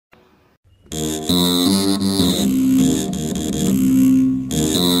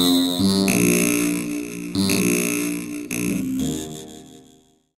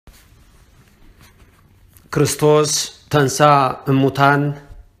ክርስቶስ ተንሳ እሙታን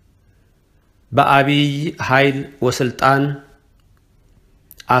በአቢይ ኃይል ወስልጣን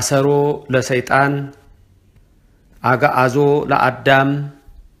አሰሮ ለሰይጣን አጋአዞ ለአዳም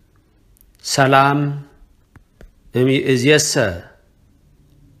ሰላም እምይእዜሰ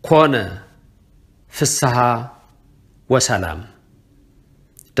ኮነ ፍስሐ ወሰላም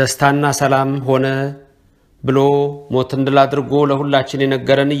ደስታና ሰላም ሆነ ብሎ ሞትን ድል አድርጎ ለሁላችን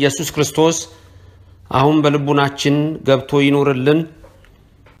የነገረን ኢየሱስ ክርስቶስ አሁን በልቡናችን ገብቶ ይኖርልን።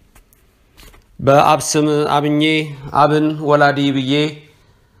 በአብ ስም አምኜ አብን ወላዲ ብዬ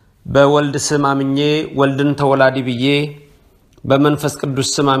በወልድ ስም አምኜ ወልድን ተወላዲ ብዬ በመንፈስ ቅዱስ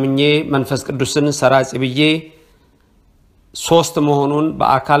ስም አምኜ መንፈስ ቅዱስን ሰራጺ ብዬ ሶስት መሆኑን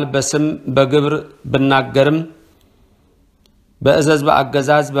በአካል በስም በግብር ብናገርም በእዘዝ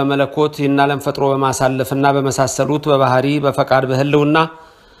በአገዛዝ በመለኮት ይናለም ፈጥሮ በማሳለፍና በመሳሰሉት በባህሪ በፈቃድ በህልውና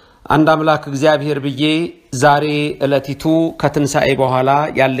አንድ አምላክ እግዚአብሔር ብዬ ዛሬ ዕለቲቱ ከትንሣኤ በኋላ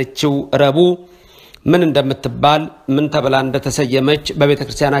ያለችው ረቡ ምን እንደምትባል ምን ተብላ እንደተሰየመች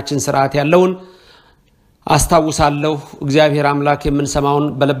በቤተክርስቲያናችን ሥርዓት ያለውን አስታውሳለሁ። እግዚአብሔር አምላክ የምንሰማውን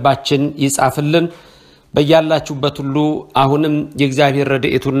በልባችን ይጻፍልን። በያላችሁበት ሁሉ አሁንም የእግዚአብሔር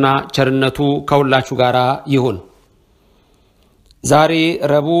ረድኤቱና ቸርነቱ ከሁላችሁ ጋራ ይሁን። ዛሬ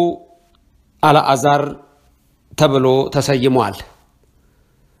ረቡ አልዓዛር ተብሎ ተሰይሟል።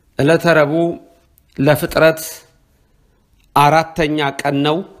 ዕለተ ረቡ ለፍጥረት አራተኛ ቀን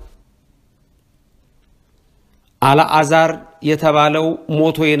ነው። አልዓዛር የተባለው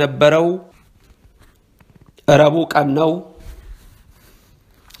ሞቶ የነበረው ረቡ ቀን ነው።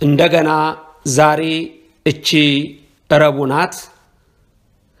 እንደገና ዛሬ እቺ ረቡ ናት።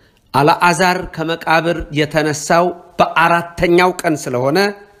 አልዓዛር ከመቃብር የተነሳው በአራተኛው ቀን ስለሆነ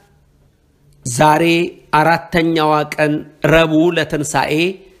ዛሬ አራተኛዋ ቀን ረቡ ለትንሣኤ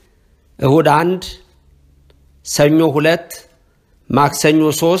እሁድ 1 ሰኞ 2 ማክሰኞ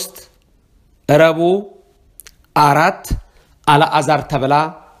 3 ረቡ 4 አልዓዛር ተብላ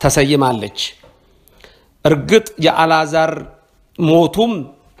ተሰይማለች። እርግጥ የአልዓዛር ሞቱም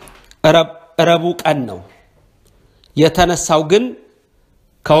ረቡ ቀን ነው። የተነሳው ግን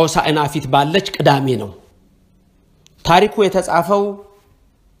ከሆሳዕና ፊት ባለች ቅዳሜ ነው። ታሪኩ የተጻፈው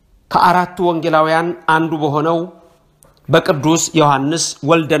ከአራቱ ወንጌላውያን አንዱ በሆነው በቅዱስ ዮሐንስ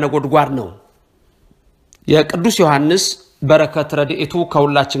ወልደ ነጎድጓድ ነው። የቅዱስ ዮሐንስ በረከት ረድኤቱ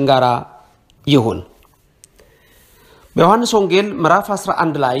ከሁላችን ጋራ ይሁን። በዮሐንስ ወንጌል ምዕራፍ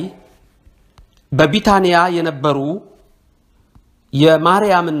 11 ላይ በቢታንያ የነበሩ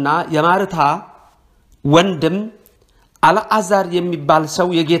የማርያምና የማርታ ወንድም አልዓዛር የሚባል ሰው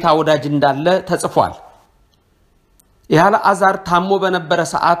የጌታ ወዳጅ እንዳለ ተጽፏል። የአልዓዛር ታሞ በነበረ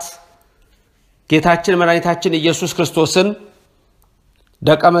ሰዓት ጌታችን መድኃኒታችን ኢየሱስ ክርስቶስን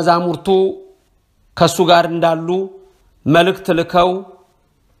ደቀ መዛሙርቱ ከሱ ጋር እንዳሉ መልእክት ልከው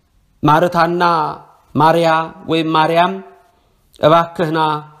ማርታና ማርያም እባክህና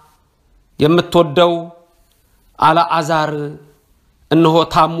የምትወደው አልዓዛር እነሆ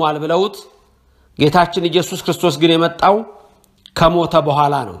ታሟል ብለውት ጌታችን ኢየሱስ ክርስቶስ ግን የመጣው ከሞተ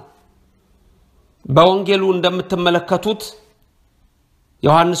በኋላ ነው። በወንጌሉ እንደምትመለከቱት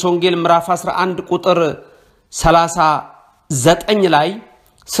ዮሐንስ ወንጌል ምዕራፍ 11 ቁጥር 39 ላይ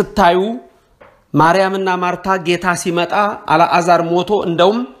ስታዩ ማርያምና ማርታ ጌታ ሲመጣ አልዓዛር ሞቶ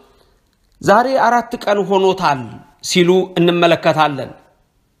እንደውም ዛሬ 4 ቀን ሆኖታል ሲሉ እንመለከታለን።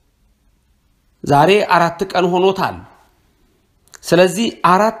 ዛሬ 4 ቀን ሆኖታል። ስለዚህ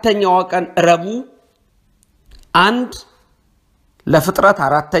አራተኛው ቀን ረቡ 1 ለፍጥረት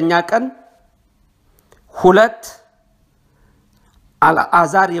አራተኛ ቀን 2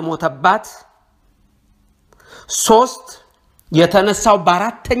 አልዓዛር የሞተባት 3 የተነሳው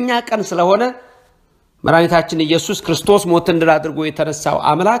በአራተኛ ቀን ስለሆነ መድኃኒታችን ኢየሱስ ክርስቶስ ሞትን ድል አድርጎ የተነሳው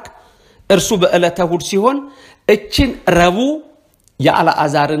አምላክ እርሱ በዕለተ እሁድ ሲሆን እቺን ረቡ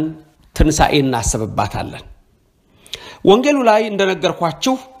የአልዓዛርን ትንሣኤ እናስብባታለን። ወንጌሉ ላይ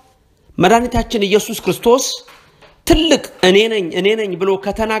እንደነገርኳችሁ መድኃኒታችን ኢየሱስ ክርስቶስ ትልቅ እኔ ነኝ ብሎ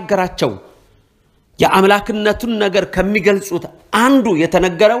ከተናገራቸው የአምላክነቱን ነገር ከሚገልጹት አንዱ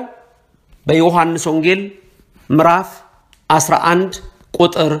የተነገረው በዮሐንስ ወንጌል ምዕራፍ 11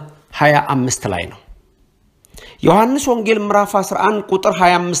 ቁጥር 25 ላይ ነው። ዮሐንስ ወንጌል ምዕራፍ 11 ቁጥር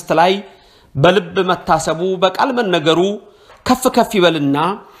 25 ላይ በልብ መታሰቡ በቃል መነገሩ ከፍ ይበልና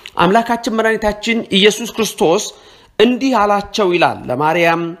አምላካችን መድኃኒታችን ኢየሱስ ክርስቶስ እንዲህ አላቸው ይላል።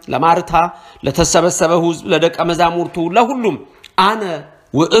 ለማርያም ለማርታ ለተሰበሰበው ሕዝብ ለደቀ መዛሙርቱ ለሁሉም አነ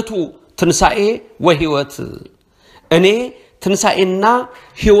ውእቱ ትንሣኤ ወሕይወት እኔ ትንሣኤና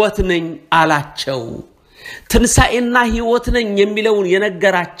ሕይወት ነኝ አላቸው። ትንሣኤና ሕይወት ነኝ የሚለውን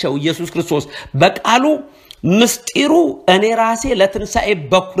የነገራቸው ኢየሱስ ክርስቶስ በቃሉ ምሥጢሩ እኔ ራሴ ለትንሣኤ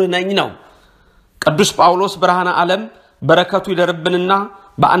በኩር ነኝ ነው። ቅዱስ ጳውሎስ ብርሃነ ዓለም በረከቱ ይደርብንና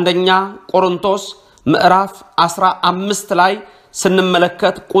በአንደኛ ቆሮንቶስ ምዕራፍ 15 ላይ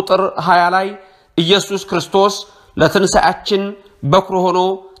ስንመለከት ቁጥር 20 ላይ ኢየሱስ ክርስቶስ ለትንሣኤያችን በኩር ሆኖ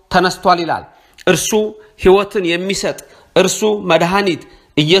ተነስቷል ይላል። እርሱ ሕይወትን የሚሰጥ እርሱ መድኃኒት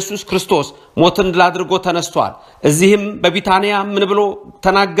ኢየሱስ ክርስቶስ ሞትን ድል አድርጎ ተነስቷል። እዚህም በቢታንያ ምን ብሎ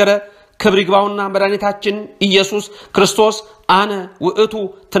ተናገረ? ክብር ይግባውና መድኃኒታችን ኢየሱስ ክርስቶስ አነ ውእቱ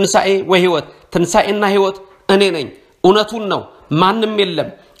ትንሣኤ ወሕይወት፣ ትንሣኤና ሕይወት እኔ ነኝ። እውነቱን ነው፣ ማንም የለም።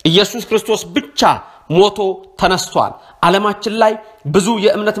 ኢየሱስ ክርስቶስ ብቻ ሞቶ ተነስቷል። ዓለማችን ላይ ብዙ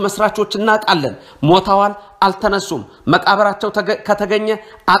የእምነት መስራቾች እናውቃለን። ሞተዋል፣ አልተነሱም። መቃብራቸው ከተገኘ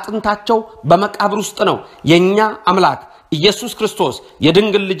አጥንታቸው በመቃብር ውስጥ ነው። የኛ አምላክ ኢየሱስ ክርስቶስ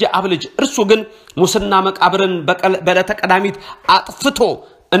የድንግል ልጅ አብ ልጅ እርሱ ግን ሙስና መቃብርን በዕለተ ቀዳሚት አጥፍቶ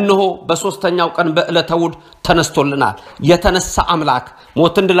እነሆ በሶስተኛው ቀን በዕለተ እሑድ ተነስቶልናል። የተነሳ አምላክ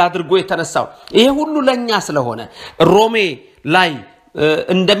ሞትን ድል አድርጎ የተነሳው ይሄ ሁሉ ለኛ ስለሆነ ሮሜ ላይ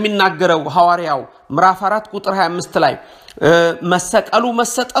እንደሚናገረው ሐዋርያው ምዕራፍ 4 ቁጥር 25 ላይ መሰቀሉ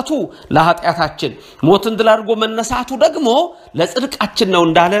መሰጠቱ ለኃጢአታችን ሞትን ድል አድርጎ መነሳቱ ደግሞ ለጽድቃችን ነው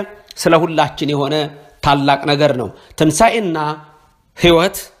እንዳለ ስለሁላችን የሆነ ታላቅ ነገር ነው። ትንሣኤና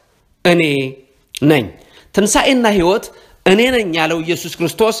ሕይወት እኔ ነኝ። ትንሣኤና ሕይወት እኔ ነኝ ያለው ኢየሱስ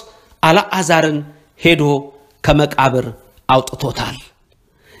ክርስቶስ አልዓዛርን ሄዶ ከመቃብር አውጥቶታል።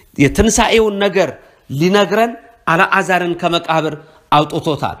 የትንሣኤውን ነገር ሊነግረን አልዓዛርን ከመቃብር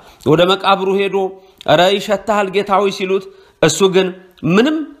አውጥቶታል። ወደ መቃብሩ ሄዶ ኧረ ይሸታል ጌታዊ ሲሉት እሱ ግን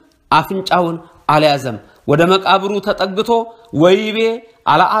ምንም አፍንጫውን አልያዘም። ወደ መቃብሩ ተጠግቶ ወይቤ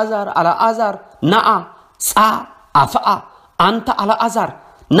አልዓዛር አልዓዛር ናአ ጻ አፍአ አንተ አልዓዛር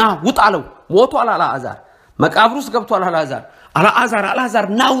ና ውጣ አለው። ሞቷል አልዓዛር፣ መቃብሩ ውስጥ ገብቷል አልዓዛር። አልዓዛር አልዓዛር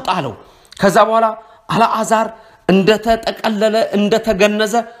ና ውጣ አለው። ከዛ በኋላ አልዓዛር እንደተጠቀለለ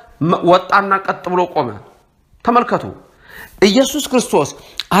እንደተገነዘ ወጣና ቀጥ ብሎ ቆመ። ተመልከቱ፣ ኢየሱስ ክርስቶስ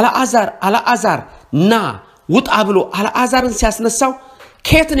አልዓዛር አልዓዛር ና ውጣ ብሎ አልዓዛርን ሲያስነሳው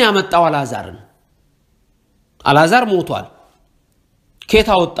ከየት ነው ያመጣው? አልዓዛር ሞቷል። ከየት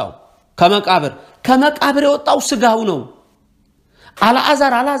አወጣው? ከመቃብር። ከመቃብር የወጣው ስጋው ነው።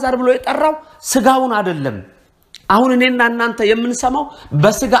 አልዓዛር አልዓዛር ብሎ የጠራው ስጋውን አይደለም። አሁን እኔና እናንተ የምንሰማው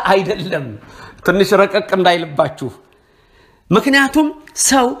በስጋ አይደለም። ትንሽ ረቀቅ እንዳይልባችሁ። ምክንያቱም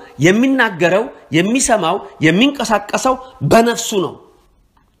ሰው የሚናገረው የሚሰማው የሚንቀሳቀሰው በነፍሱ ነው።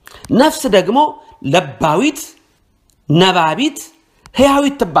 ነፍስ ደግሞ ለባዊት ነባቢት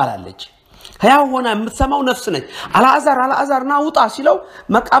ሕያዊት ትባላለች። ሕያው ሆና የምትሰማው ነፍስ ነች። አልዓዛር አልዓዛር ና ውጣ ሲለው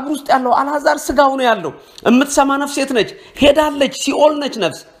መቃብር ውስጥ ያለው አልዓዛር ስጋው ነው ያለው። የምትሰማ ነፍስ የት ነች? ሄዳለች። ሲኦል ነች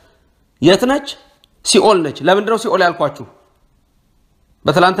ነፍስ። የት ነች? ሲኦል ነች። ለምንድነው ሲኦል ያልኳችሁ?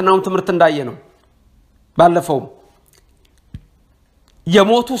 በትላንትናውም ትምህርት እንዳየ ነው። ባለፈው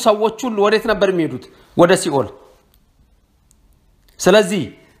የሞቱ ሰዎች ሁሉ ወዴት ነበር የሚሄዱት? ወደ ሲኦል። ስለዚህ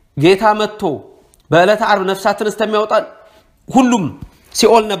ጌታ መጥቶ በዕለተ ዓርብ ነፍሳትን እስከሚያወጣ ሁሉም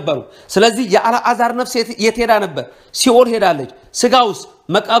ሲኦል ነበሩ። ስለዚህ የአልዓዛር ነፍስ የት ሄዳ ነበር? ሲኦል ሄዳለች። ስጋውስ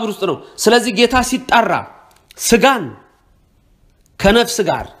መቃብር ውስጥ ነው። ስለዚህ ጌታ ሲጣራ ስጋን ከነፍስ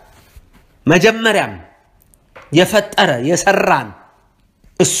ጋር መጀመሪያም የፈጠረ የሰራን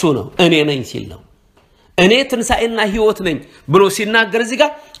እሱ ነው። እኔ ነኝ ሲል ነው። እኔ ትንሣኤና ሕይወት ነኝ ብሎ ሲናገር እዚህ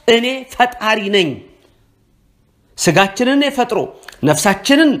ጋር እኔ ፈጣሪ ነኝ። ስጋችንን የፈጥሮ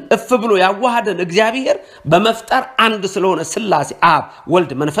ነፍሳችንን እፍ ብሎ ያዋሃደን እግዚአብሔር በመፍጠር አንድ ስለሆነ ሥላሴ አብ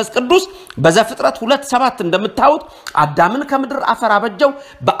ወልድ መንፈስ ቅዱስ በዘፍጥረት 2:7 እንደምታዩት አዳምን ከምድር አፈር አበጀው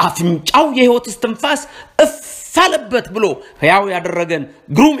በአፍንጫው የሕይወት እስትንፋስ እፍ አለበት ብሎ ሕያው ያደረገን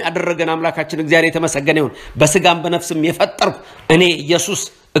ግሩም ያደረገን አምላካችን እግዚአብሔር የተመሰገነ ይሁን። በስጋም በነፍስም የፈጠርኩ እኔ ኢየሱስ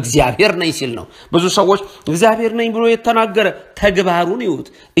እግዚአብሔር ነኝ ሲል ነው። ብዙ ሰዎች እግዚአብሔር ነኝ ብሎ የተናገረ ተግባሩን ይሁት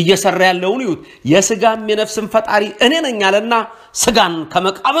እየሰራ ያለውን ይሁት የስጋም የነፍስም ፈጣሪ እኔ ነኝ አለና ስጋን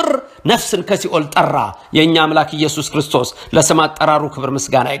ከመቃብር ነፍስን ከሲኦል ጠራ። የኛ አምላክ ኢየሱስ ክርስቶስ ለስም አጠራሩ ክብር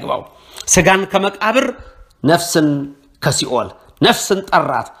ምስጋና ይግባው። ስጋን ከመቃብር ነፍስን ከሲኦል ነፍስን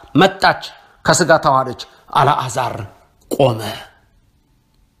ጠራት፣ መጣች፣ ከስጋ ተዋሃደች። አልዓዛር ቆመ።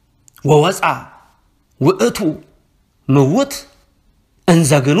 ወወፃ ውእቱ ምውት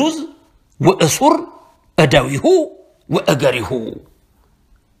እንዘግኑዝ ወእሱር እደዊሁ ወእገሪሁ።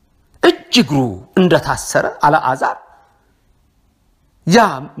 እጅግሩ እንደታሰረ አልዓዛር ያ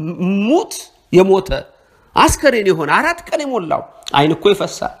ሙት የሞተ አስከሬን የሆነ 4 ቀን የሞላው አይን እኮ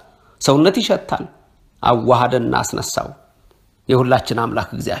ይፈሳል፣ ሰውነት ይሸታል። አዋሃደና አስነሳው የሁላችን አምላክ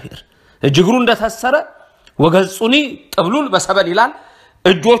እግዚአብሔር። እጅግሩ እንደታሰረ ወገጹኒ ጥብሉል በሰበል ይላል።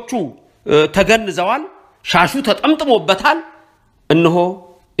 እጆቹ ተገንዘዋል፣ ሻሹ ተጠምጥሞበታል። እነሆ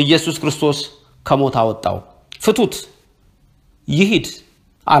ኢየሱስ ክርስቶስ ከሞት አወጣው። ፍቱት ይሂድ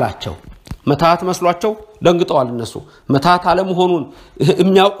አላቸው መታት መስሏቸው ደንግጠዋል እነሱ መታት አለመሆኑን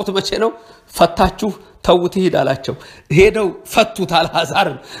የሚያውቁት መቼ ነው ፈታችሁ ተውት ይሂድ አላቸው ሄደው ፈቱት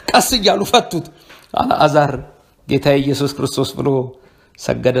አልዓዛርን ቀስ ይያሉ ፈቱት አልዓዛር ጌታ ኢየሱስ ክርስቶስ ብሎ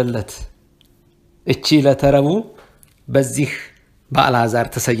ሰገደለት እቺ ለተረቡ በዚህ በአልዓዛር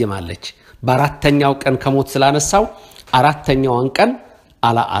ተሰየማለች በአራተኛው ቀን ከሞት ስላነሳው አራተኛውን ቀን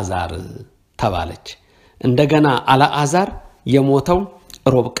አልዓዛር ተባለች እንደገና አልዓዛር የሞተው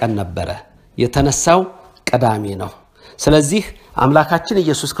ሮብ ቀን ነበር የተነሳው ቅዳሜ ነው ስለዚህ አምላካችን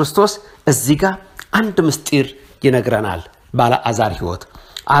ኢየሱስ ክርስቶስ እዚህ ጋር አንድ ምስጢር ይነግረናል በአልዓዛር ሕይወት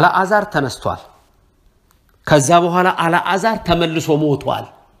አልዓዛር ተነስቷል ከዛ በኋላ አልዓዛር ተመልሶ ሞቷል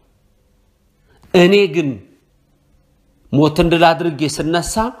እኔ ግን ሞትን ድል አድርጌ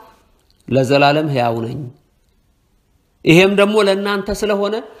ስነሳ ለዘላለም ሕያው ነኝ ይሄም ደግሞ ለእናንተ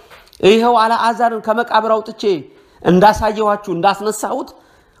ስለሆነ ይሄው አልዓዛርን ከመቃብር አውጥቼ እንዳሳየዋችሁ እንዳስነሳሁት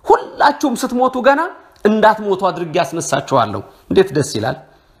ሁላችሁም ስትሞቱ ገና እንዳትሞቱ አድርጌ አስነሳችኋለሁ እንዴት ደስ ይላል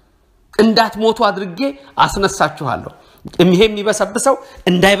እንዳትሞቱ አድርጌ አስነሳችኋለሁ ይሄም ይበሰብሰው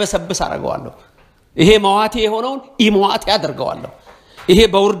እንዳይበሰብስ አረጋዋለሁ ይሄ መዋቴ የሆነውን ኢመዋቴ ያደርጋዋለሁ ይሄ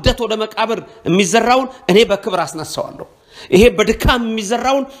በውርደት ወደ መቃብር የሚዘራውን እኔ በክብር አስነሳዋለሁ ይሄ በድካም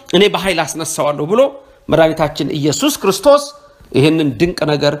የሚዘራውን እኔ በኃይል አስነሳዋለሁ ብሎ መድኃኒታችን ኢየሱስ ክርስቶስ ይሄንን ድንቅ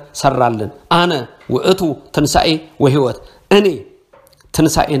ነገር ሰራልን አነ ወእቱ ትንሣኤ ወሕይወት እኔ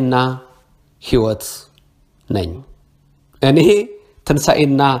ትንሣኤና ሕይወት ነኝ እኔ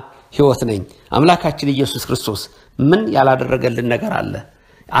ትንሣኤና ሕይወት ነኝ አምላካችን ኢየሱስ ክርስቶስ ምን ያላደረገልን ነገር አለ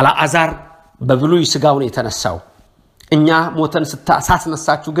አልዓዛር በብሉይ ስጋውን የተነሳው እኛ ሞተን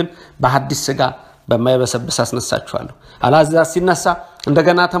ሳስነሳችሁ ግን በሐዲስ ስጋ በማይበሰብስ አስነሳችኋለሁ አልዓዛር ሲነሳ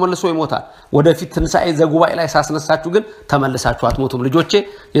እንደገና ተመልሶ ይሞታል ወደፊት ትንሣኤ ዘጉባኤ ላይ ሳስነሳችሁ ግን ተመልሳችሁ አትሞቱም ልጆቼ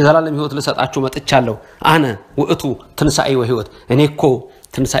የዘላለም ሕይወት ልሰጣችሁ መጥቻለሁ አነ ወእቱ ትንሣኤ ወሕይወት እኔኮ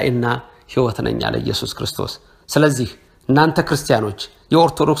ትንሣኤና ሕይወት ነኝ አለ ኢየሱስ ክርስቶስ ስለዚህ እናንተ ክርስቲያኖች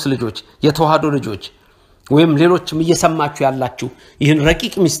የኦርቶዶክስ ልጆች የተዋህዶ ልጆች ወይም ሌሎችም እየሰማችሁ ያላችሁ ይህን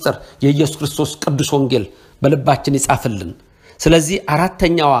ረቂቅ ምስጢር የኢየሱስ ክርስቶስ ቅዱስ ወንጌል በልባችን ይጻፍልን ስለዚህ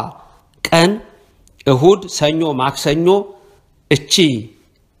አራተኛዋ ቀን እሁድ ሰኞ ማክሰኞ እቺ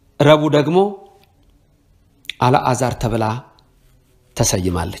ረቡ ደግሞ አልዓዛር ተብላ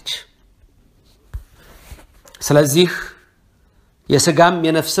ተሰይማለች ስለዚህ የሥጋም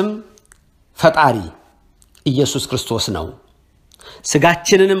የነፍስም ፈጣሪ ኢየሱስ ክርስቶስ ነው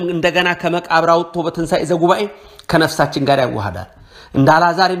ስጋችንንም እንደገና ከመቃብር አውጥቶ በትንሣኤ ዘጉባኤ ከነፍሳችን ጋር ያዋሃዳል እንደ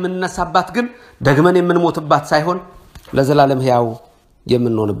አልዓዛር የምንነሳባት ግን ደግመን የምንሞትባት ሳይሆን ለዘላለም ሕያው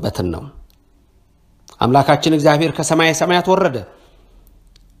የምንሆንበትን ነው አምላካችን እግዚአብሔር ከሰማየ ሰማያት ወረደ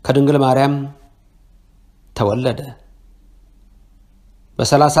ከድንግል ማርያም ተወለደ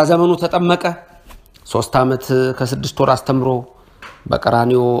በ30 ዘመኑ ተጠመቀ 3 ዓመት ከ6 ወር አስተምሮ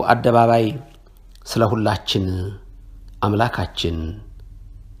በቀራንዮ አደባባይ ስለ ሁላችን አምላካችን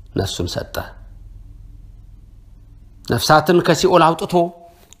ነፍሱን ሰጠ ነፍሳትን ከሲኦል አውጥቶ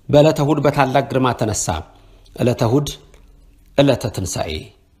በዕለተ እሁድ በታላቅ ግርማ ተነሳ ዕለተ እሁድ ዕለተ ትንሣኤ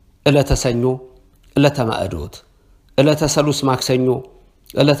ዕለተ ሰኞ ዕለተ ማዕዶት ዕለተ ሰሉስ ማክሰኞ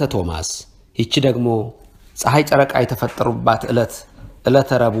ዕለተ ቶማስ ይቺ ደግሞ ፀሐይ ጨረቃ የተፈጠሩባት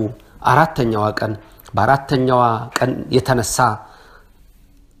ዕለተ ረቡዕ አራተኛዋ ቀን በአራተኛዋ ቀን የተነሳ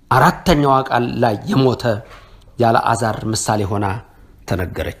አራተኛዋ ቃል ላይ የሞተ የአልዓዛር ምሳሌ ሆና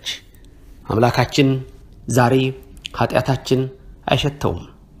ተነገረች አምላካችን ዛሬ ኃጢአታችን አይሸተውም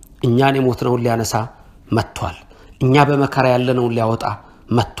እኛን የሞትነውን ሊያነሳ መጥቷል እኛ በመከራ ያለነውን ሊያወጣ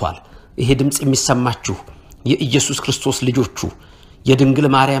መጥቷል ይሄ ድምጽ የሚሰማችሁ የኢየሱስ ክርስቶስ ልጆቹ የድንግል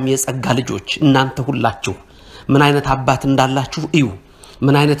ማርያም የጸጋ ልጆች እናንተ ሁላችሁ ምን አይነት አባት እንዳላችሁ እዩ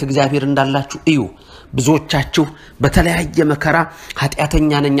ምን አይነት እግዚአብሔር እንዳላችሁ እዩ ብዙዎቻችሁ በተለያየ መከራ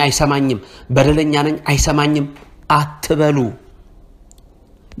ኃጢአተኛ ነኝ አይሰማኝም በደለኛ ነኝ አይሰማኝም አትበሉ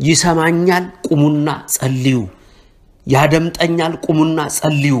ይሰማኛል ቁሙና ጸልዩ ያደምጠኛል ቁሙና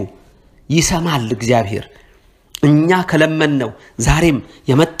ጸልዩ ይሰማል እግዚአብሔር እኛ ከለመን ነው ዛሬም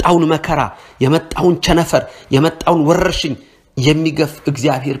የመጣውን መከራ የመጣውን ቸነፈር የመጣውን ወረርሽኝ የሚገፍ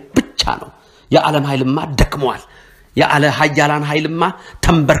እግዚአብሔር ብቻ ነው የዓለም ኃይልማ ደክሟል የዓለ ኃያላን ኃይልማ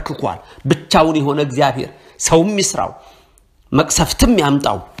ተንበርክኳል ብቻውን የሆነ እግዚአብሔር ሰውም ይስራው መቅሰፍትም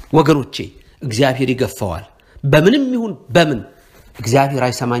ያምጣው ወገኖቼ እግዚአብሔር ይገፋዋል በምንም ይሁን በምን እግዚአብሔር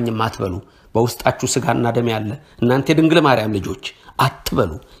አይሰማኝም አትበሉ በውስጣችሁ ስጋና ደም ያለ እናንተ የድንግል ማርያም ልጆች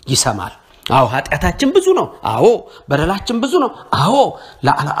አትበሉ ይሰማል አዎ ኃጢአታችን ብዙ ነው አዎ በደላችን ብዙ ነው አዎ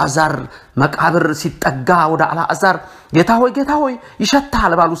ለአልዓዛር መቃብር ሲጠጋ ወደ አልዓዛር ጌታ ሆይ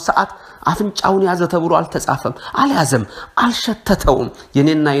ይሸታል ባሉት ሰዓት አፍንጫውን ያዘ ተብሎ አልተጻፈም አልያዘም አልሸተተውም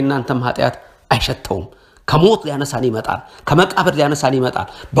የኔና የናንተም ኃጢአት አይሸተውም ከሞት ሊያነሳን ይመጣል ከመቃብር ሊያነሳን ይመጣል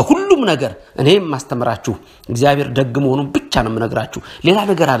በሁሉም ነገር እኔም ማስተምራችሁ እግዚአብሔር ደግ መሆኑን ብቻ ነው የምነግራችሁ ሌላ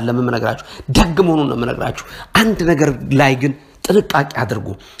ነገር አይደለም የምነግራችሁ ደግ መሆኑን ነው የምነግራችሁ አንድ ነገር ላይ ግን ጥንቃቄ አድርጉ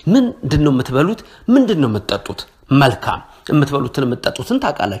ምንድነው የምትበሉት ምንድነው የምትጠጡት መልካም የምትበሉትን የምትጠጡትን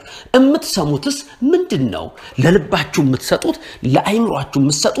ታቃላችሁ የምትሰሙትስ ምንድነው ለልባችሁ የምትሰጡት ለአይምሮአችሁ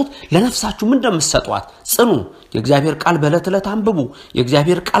የምትሰጡት ለነፍሳችሁ ምንድነው የምትሰጡት ጽኑ የእግዚአብሔር ቃል በዕለት ዕለት አንብቡ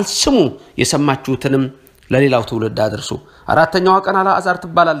የእግዚአብሔር ቃል ስሙ የሰማችሁትንም ለሌላው ትውልድ አድርሱ አራተኛው ቀን አልዓዛር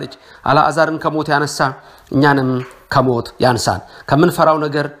ትባላለች አልዓዛርን ከሞት ያነሳ እኛንም ከሞት ያንሳን ከምንፈራው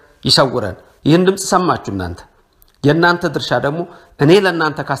ነገር ይሰውረን ይህን ድምጽ ሰማችሁ እናንተ የናንተ ድርሻ ደግሞ እኔ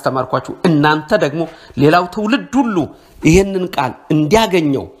ለናንተ ካስተማርኳችሁ እናንተ ደግሞ ሌላው ትውልድ ሁሉ ይሄንን ቃል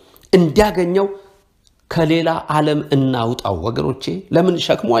እንዲያገኘው ከሌላ ዓለም እናውጣው ወገኖቼ ለምን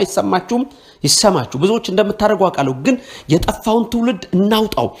ሸክሙ አይሰማችሁም ይሰማችሁ ብዙዎች እንደምታረጉ አቃለው ግን የጠፋውን ትውልድ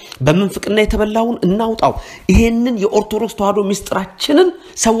እናውጣው በመንፍቅና የተበላውን እናውጣው ይሄንን የኦርቶዶክስ ተዋህዶ ምስጢራችንን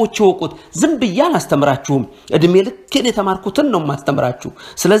ሰዎች ይወቁት ዝም ብያን አስተምራችሁም እድሜ ልክን የተማርኩትን ነው ማስተምራችሁ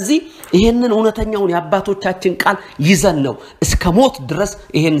ስለዚህ ይሄንን እውነተኛውን የአባቶቻችን ቃል ይዘን ነው እስከ ሞት ድረስ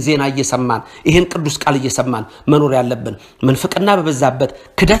ይሄን ዜና እየሰማን ይሄን ቅዱስ ቃል እየሰማን መኖር ያለብን መንፍቅና በበዛበት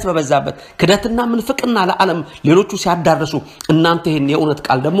ክደትና መንፍቅና ለዓለም ሌሎቹ ሲያዳርሱ እናንተ ይሄን የእውነት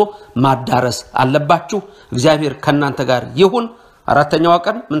ቃል ደግሞ ማዳረስ አለባችሁ እግዚአብሔር ከናንተ ጋር ይሁን አራተኛው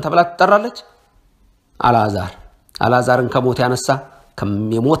ቀን ምን ተብላ ተጠራለች አልዓዛርን ከሞት ያነሳ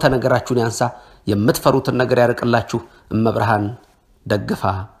ከመሞተ ነገራችሁን ያንሳ የምትፈሩትን ነገር ያርቅላችሁ እመብርሃን ደግፋ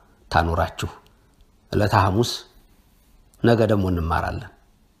ታኖራችሁ ዕለተ ሐሙስ ነገ ደግሞ እንማራለን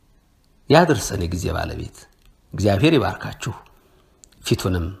ያድርሰን የጊዜ ባለቤት እግዚአብሔር ይባርካችሁ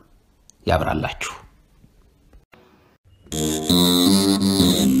ፊቱንም ያብራላችሁ